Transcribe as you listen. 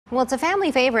Well, it's a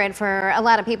family favorite for a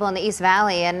lot of people in the East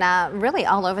Valley and really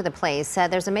all over the place.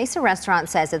 There's a Mesa restaurant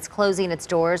says it's closing its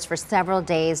doors for several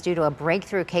days due to a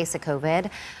breakthrough case of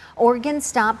COVID. Oregon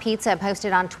Stop Pizza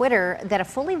posted on Twitter that a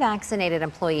fully vaccinated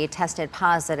employee tested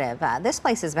positive. This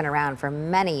place has been around for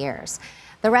many years.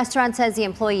 The restaurant says the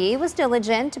employee was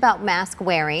diligent about mask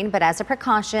wearing, but as a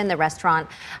precaution, the restaurant,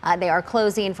 they are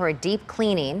closing for a deep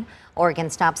cleaning. Oregon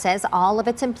Stop says all of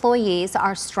its employees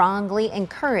are strongly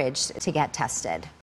encouraged to get tested.